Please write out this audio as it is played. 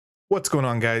What's going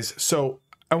on, guys? So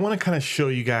I want to kind of show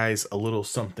you guys a little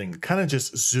something, kind of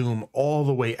just zoom all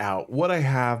the way out. What I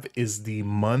have is the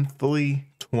monthly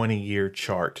 20-year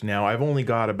chart. Now, I've only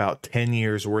got about 10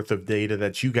 years worth of data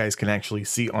that you guys can actually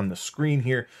see on the screen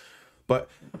here. But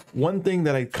one thing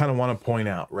that I kind of want to point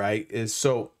out, right, is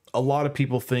so a lot of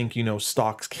people think,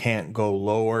 stocks can't go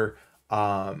lower.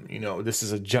 This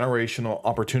is a generational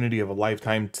opportunity of a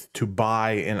lifetime to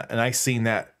buy. And I seen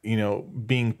that,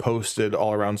 being posted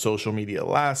all around social media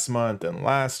last month and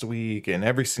last week and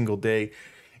every single day.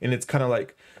 And it's kind of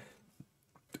like,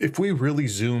 if we really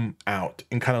zoom out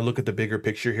and kind of look at the bigger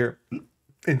picture here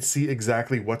and see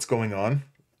exactly what's going on,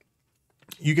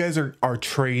 you guys are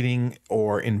trading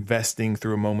or investing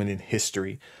through a moment in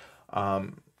history.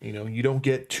 You don't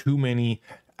get too many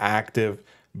active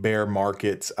bear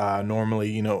markets.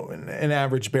 Normally, an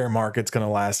average bear market's going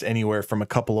to last anywhere from a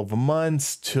couple of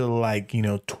months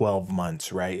to 12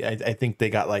 months, right? I think they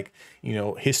got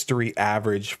history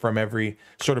average from every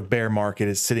sort of bear market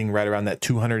is sitting right around that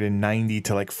 290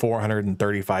 to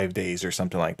 435 days or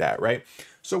something like that, right?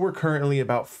 So we're currently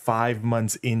about 5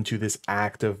 months into this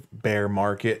active bear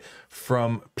market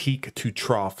from peak to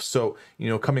trough. So,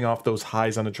 coming off those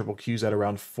highs on the triple Qs at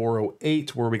around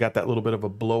 408, where we got that little bit of a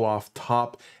blow off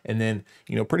top. And then,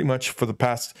 pretty much for the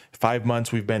past 5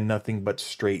 months, we've been nothing but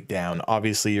straight down.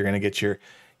 Obviously, you're going to get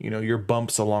your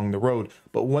bumps along the road.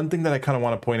 But one thing that I kind of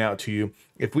want to point out to you,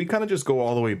 if we kind of just go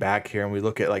all the way back here and we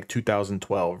look at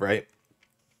 2012, right?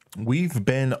 We've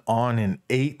been on an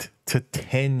 8 to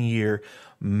 10 year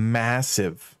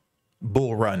massive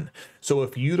bull run. So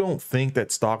if you don't think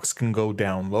that stocks can go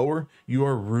down lower, you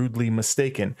are rudely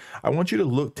mistaken. I want you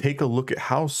to take a look at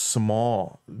how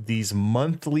small these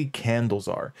monthly candles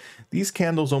are. These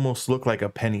candles almost look like a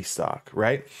penny stock,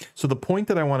 right? So the point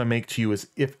that I want to make to you is,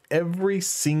 if every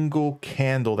single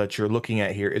candle that you're looking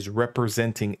at here is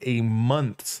representing a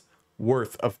month's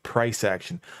worth of price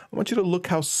action, I want you to look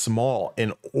how small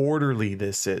and orderly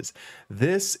this is.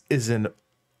 This is an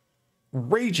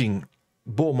raging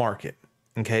bull market,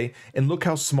 okay? And look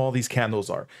how small these candles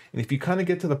are. And if you kind of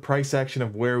get to the price action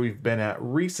of where we've been at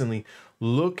recently,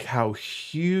 look how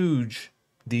huge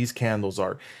these candles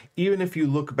are. Even if you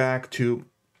look back to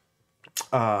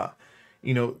that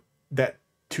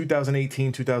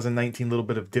 2018 2019 little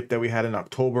bit of dip that we had in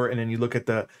October, and then you look at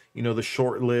the the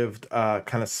short-lived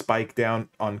kind of spike down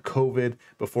on COVID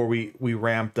before we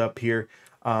ramped up here.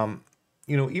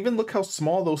 Even look how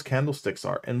small those candlesticks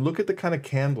are, and look at the kind of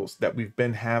candles that we've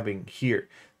been having here.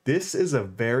 This is a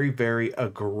very, very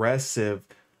aggressive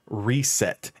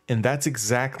reset, and that's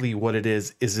exactly what it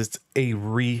is it's a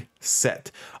reset.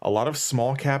 A lot of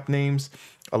small cap names,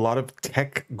 a lot of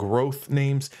tech growth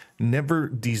names never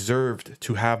deserved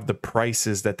to have the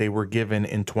prices that they were given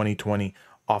in 2020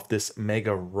 off this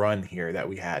mega run here that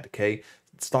we had, okay?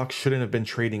 Stocks shouldn't have been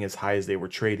trading as high as they were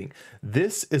trading.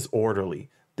 This is orderly.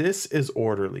 This is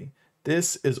orderly.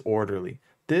 This is orderly.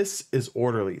 This is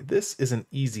orderly. This is an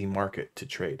easy market to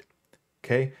trade.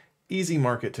 Okay? Easy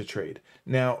market to trade.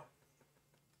 Now,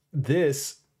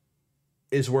 this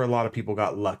is where a lot of people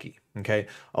got lucky. Okay?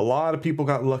 A lot of people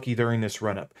got lucky during this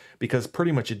run up, because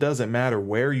pretty much it doesn't matter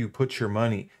where you put your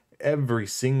money. Every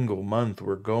single month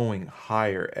we're going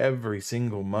higher. Every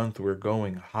single month we're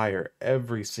going higher.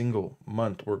 Every single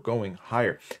month we're going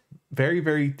higher. Very,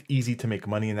 very easy to make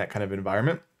money in that kind of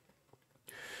environment,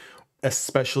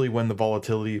 especially when the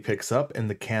volatility picks up and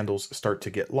the candles start to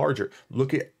get larger.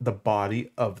 Look at the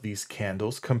body of these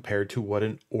candles compared to what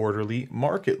an orderly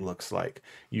market looks like.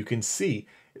 You can see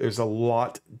there's a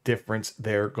lot difference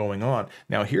there going on.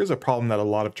 Now, here's a problem that a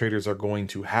lot of traders are going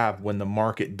to have when the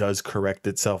market does correct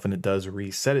itself and it does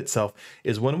reset itself,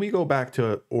 is when we go back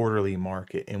to an orderly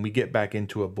market and we get back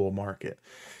into a bull market,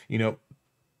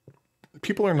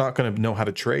 people are not going to know how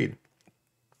to trade.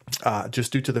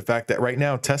 Just due to the fact that right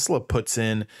now Tesla puts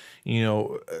in,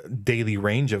 daily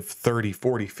range of 30,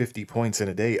 40, 50 points in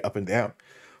a day up and down.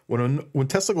 When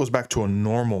Tesla goes back to a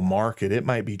normal market, it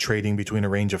might be trading between a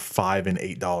range of $5 and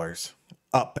 $8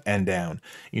 up and down.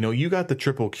 You got the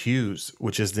triple Qs,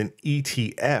 which is an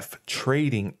ETF,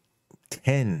 trading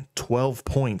 10, 12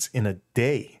 points in a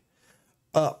day.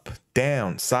 Up,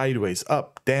 down, sideways,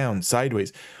 up, down,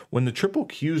 sideways. When the triple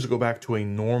Qs go back to a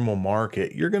normal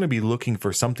market, you're going to be looking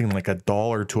for something like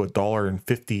 $1 to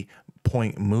 $1.50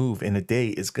 point move in a day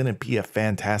is going to be a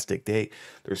fantastic day.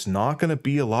 There's not going to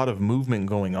be a lot of movement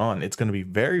going on. It's going to be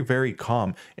very, very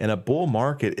calm. And a bull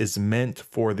market is meant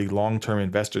for the long-term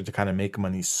investor to kind of make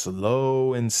money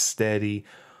slow and steady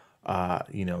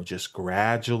you know, just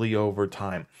gradually over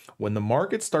time. When the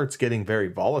market starts getting very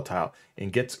volatile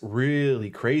and gets really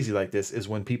crazy like this is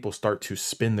when people start to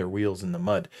spin their wheels in the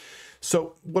mud.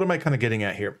 So what am I kind of getting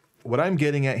at here? What I'm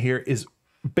getting at here is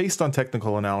based on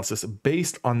technical analysis,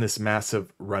 based on this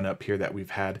massive run up here that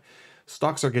we've had,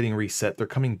 stocks are getting reset. They're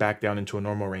coming back down into a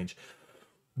normal range.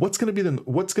 What's going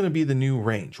to be the new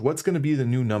range? What's going to be the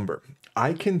new number?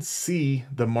 I can see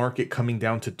the market coming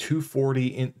down to 240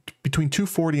 in between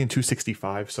 240 and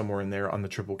 265, somewhere in there on the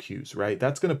triple Qs, right?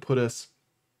 That's going to put us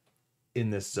in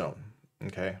this zone.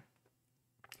 Okay.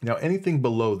 Now anything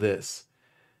below this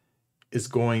is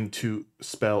going to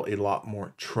spell a lot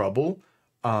more trouble,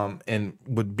 and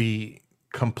would be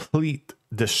complete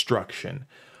destruction.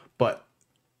 But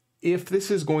if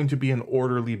this is going to be an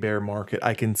orderly bear market,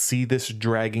 I can see this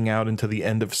dragging out into the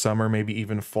end of summer, maybe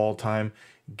even fall time,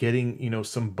 getting, you know,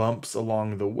 some bumps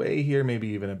along the way here, maybe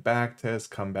even a back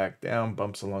test, come back down,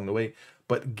 bumps along the way,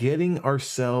 but getting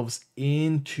ourselves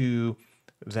into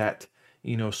that,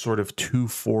 you know, sort of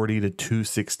 240 to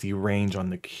 260 range on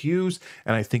the Qs.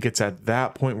 And I think it's at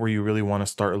that point where you really want to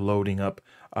start loading up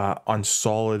on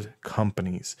solid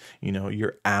companies, you know,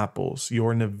 your Apples,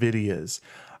 your Nvidias,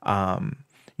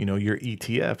 you know, your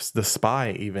ETFs, the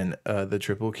SPY, even the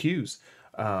triple Qs,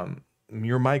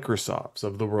 your Microsofts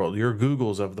of the world, your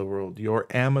Googles of the world, your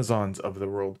Amazons of the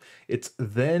world. It's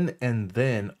then and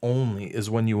then only is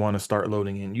when you want to start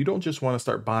loading in. You don't just want to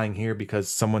start buying here because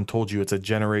someone told you it's a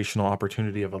generational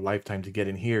opportunity of a lifetime to get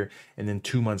in here, and then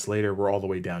 2 months later we're all the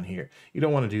way down here. You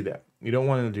don't want to do that. You don't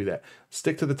want to do that.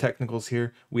 Stick to the technicals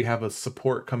here. We have a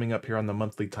support coming up here on the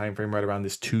monthly time frame right around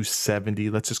this 270.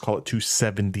 Let's just call it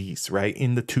 270s, right?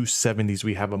 In the 270s,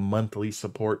 we have a monthly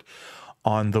support.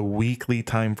 On the weekly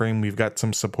time frame, we've got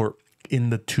some support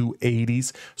in the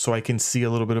 280s. So I can see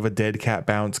a little bit of a dead cat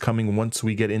bounce coming once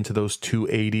we get into those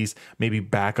 280s, maybe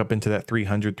back up into that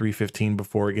 300, 315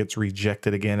 before it gets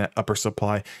rejected again at upper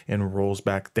supply and rolls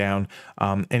back down.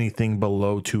 Anything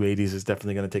below 280s is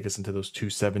definitely going to take us into those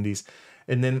 270s.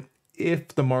 And then if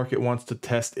the market wants to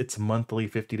test its monthly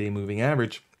 50-day moving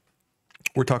average,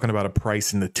 we're talking about a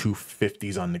price in the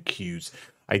 250s on the Qs.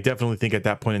 I definitely think at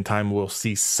that point in time, we'll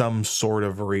see some sort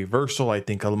of a reversal. I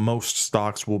think most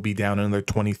stocks will be down another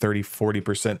 20, 30,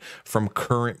 40% from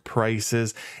current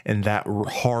prices. And that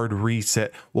hard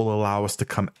reset will allow us to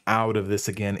come out of this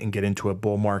again and get into a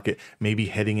bull market, maybe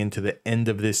heading into the end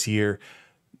of this year,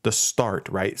 the start,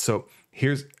 right? So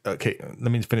here's, okay,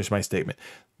 let me finish my statement.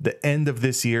 The end of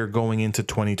this year going into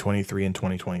 2023 and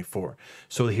 2024.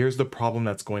 So here's the problem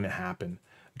that's going to happen,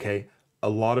 okay? A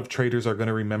lot of traders are going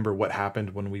to remember what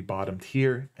happened when we bottomed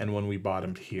here and when we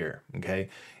bottomed here, okay?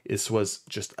 This was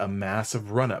just a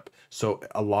massive run up. So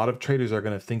a lot of traders are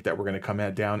going to think that we're going to come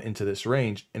down into this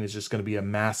range, and it's just going to be a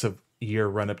massive year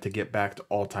run up to get back to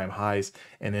all-time highs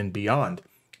and then beyond.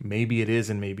 Maybe it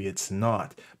is and maybe it's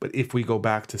not. But if we go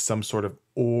back to some sort of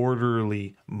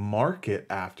orderly market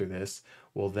after this,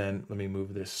 well then, let me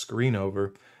move this screen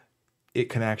over. It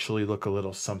can actually look a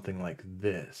little something like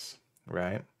this,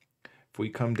 right? If we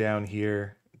come down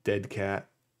here, dead cat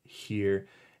here,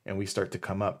 and we start to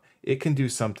come up, it can do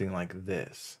something like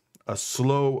this. A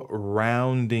slow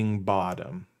rounding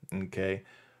bottom, okay?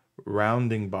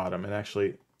 Rounding bottom, and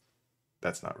actually,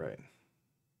 that's not right.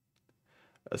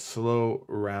 A slow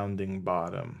rounding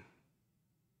bottom.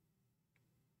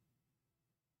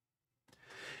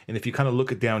 And if you kind of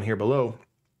look at down here below,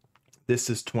 this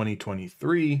is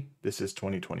 2023, this is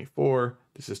 2024,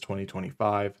 this is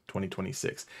 2025,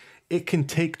 2026. It can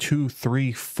take 2,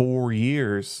 3, 4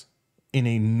 years in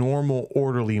a normal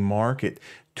orderly market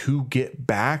to get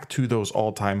back to those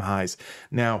all-time highs.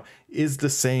 Now, is the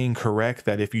saying correct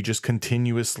that if you just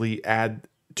continuously add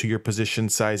to your position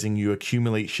sizing, you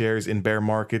accumulate shares in bear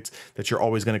markets, that you're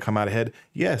always going to come out ahead?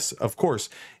 Yes, of course.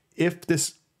 If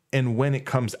this and when it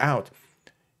comes out,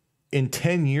 in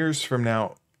 10 years from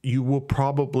now, you will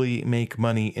probably make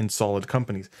money in solid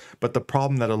companies. But the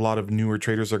problem that a lot of newer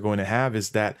traders are going to have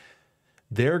is that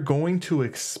they're going to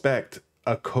expect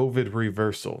a COVID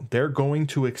reversal. They're going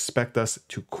to expect us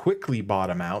to quickly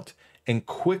bottom out and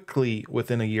quickly,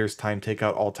 within a year's time, take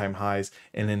out all-time highs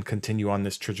and then continue on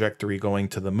this trajectory going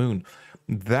to the moon.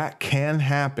 That can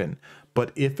happen.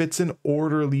 But if it's an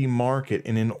orderly market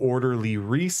and an orderly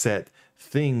reset,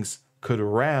 things could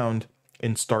round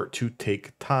and start to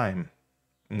take time.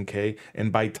 Okay.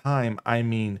 And by time, I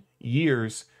mean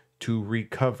years to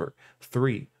recover.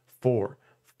 3, 4,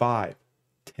 5,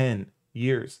 10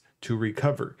 years to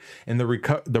recover. And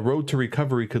the road to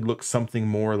recovery could look something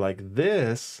more like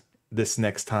this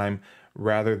next time,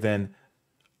 rather than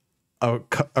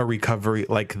a recovery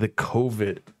like the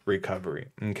COVID recovery.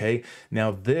 Okay.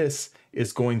 Now this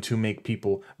is going to make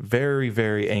people very,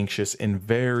 very anxious and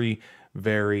very,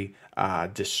 very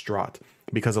distraught,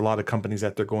 because a lot of companies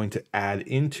that they're going to add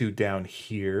into down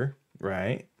here,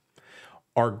 right,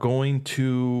 are going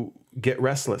to get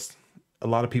restless. A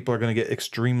lot of people are going to get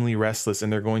extremely restless,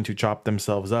 and they're going to chop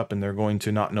themselves up, and they're going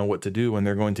to not know what to do, and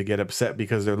they're going to get upset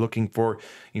because they're looking for,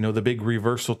 the big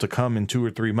reversal to come in 2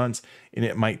 or 3 months, and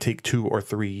it might take 2 or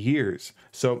 3 years.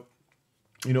 So,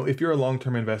 if you're a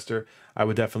long-term investor, I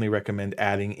would definitely recommend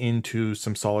adding into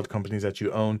some solid companies that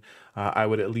you own. I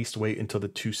would at least wait until the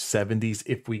 270s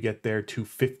if we get there,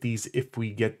 250s if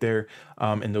we get there,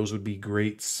 and those would be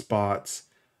great spots.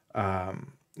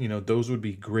 Those would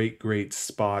be great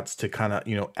spots to kind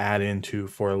of, add into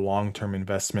for a long-term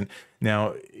investment.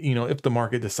 Now, if the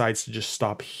market decides to just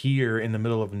stop here in the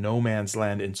middle of no man's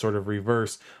land and sort of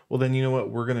reverse, well, then you know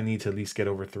what? We're going to need to at least get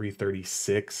over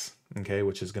 336, okay,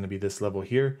 which is going to be this level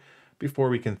here, before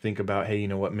we can think about, hey, you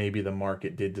know what? Maybe the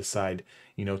market did decide,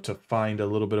 to find a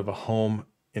little bit of a home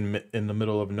in the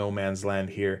middle of no man's land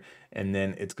here, and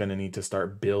then it's going to need to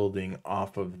start building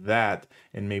off of that,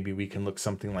 and maybe we can look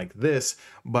something like this.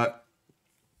 But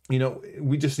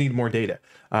we just need more data.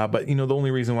 But the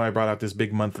only reason why I brought out this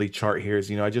big monthly chart here is,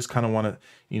 I just kind of want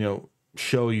to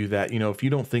show you that, if you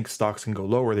don't think stocks can go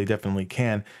lower, they definitely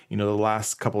can. The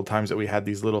last couple of times that we had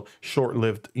these little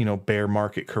short-lived, bear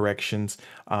market corrections,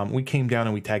 we came down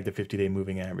and we tagged the 50-day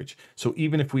moving average. So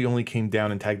even if we only came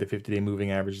down and tagged the 50-day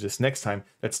moving average this next time,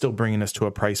 that's still bringing us to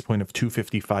a price point of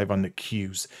 255 on the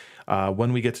Qs.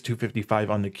 When we get to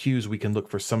 255 on the Qs, we can look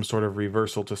for some sort of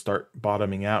reversal to start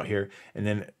bottoming out here, and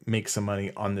then make some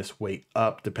money on this way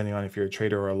up, depending on if you're a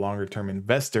trader or a longer term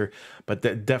investor. But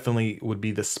that definitely would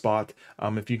be the spot.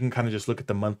 If you can kind of just look at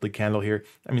the monthly candle here,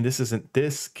 I mean,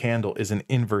 this candle is an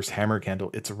inverse hammer candle.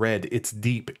 It's red, it's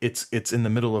deep, it's in the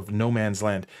middle of no man's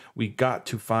land. We got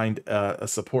to find a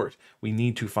support. We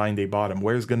need to find a bottom.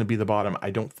 Where's going to be the bottom?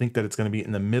 I don't think that it's going to be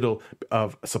in the middle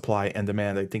of supply and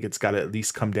demand. I think it's got to at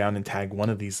least come down and tag one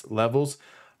of these levels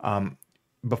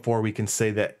before we can say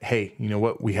that, hey, you know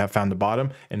what, we have found the bottom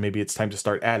and maybe it's time to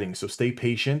start adding. So stay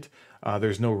patient.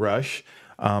 There's no rush.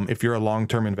 If you're a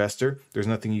long-term investor, there's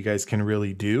nothing you guys can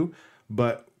really do,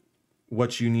 but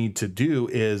what you need to do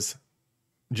is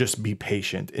just be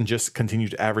patient and just continue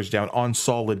to average down on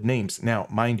solid names. Now,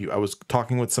 mind you, I was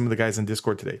talking with some of the guys in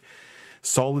Discord today.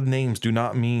 Solid names do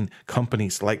not mean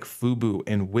companies like Fubu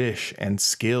and Wish and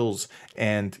Skills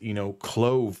and,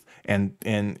 Clove and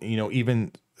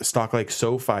even stock like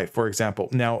SoFi, for example.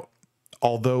 Now,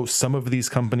 although some of these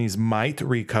companies might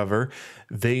recover,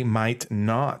 they might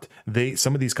not.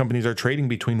 Some of these companies are trading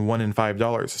between $1 and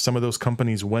 $5. Some of those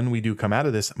companies, when we do come out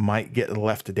of this, might get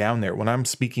left down there. When I'm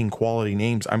speaking quality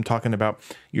names, I'm talking about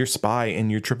your SPY and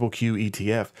your triple Q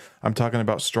ETF. I'm talking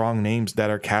about strong names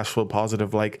that are cash flow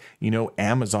positive, like,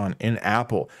 Amazon and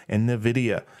Apple and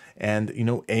Nvidia and,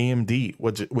 AMD,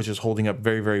 which is holding up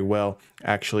very, very well,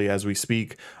 actually, as we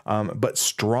speak. But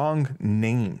strong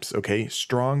names, okay?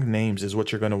 Strong names is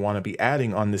what you're going to want to be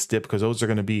adding on this dip, because those are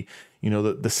going to be,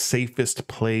 the safest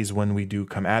plays when we do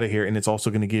come out of here. And it's also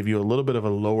going to give you a little bit of a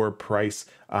lower price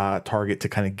target to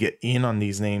kind of get in on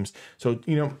these names. So,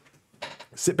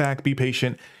 sit back, be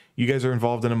patient. You guys are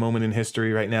involved in a moment in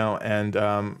history right now, and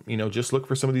just look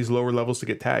for some of these lower levels to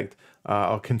get tagged.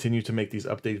 I'll continue to make these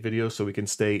update videos so we can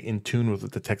stay in tune with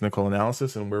the technical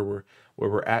analysis and where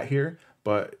we're at here.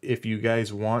 But if you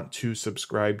guys want to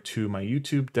subscribe to my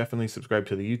YouTube, definitely subscribe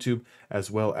to the YouTube, as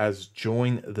well as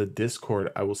join the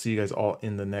Discord. I will see you guys all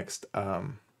in the next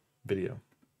video.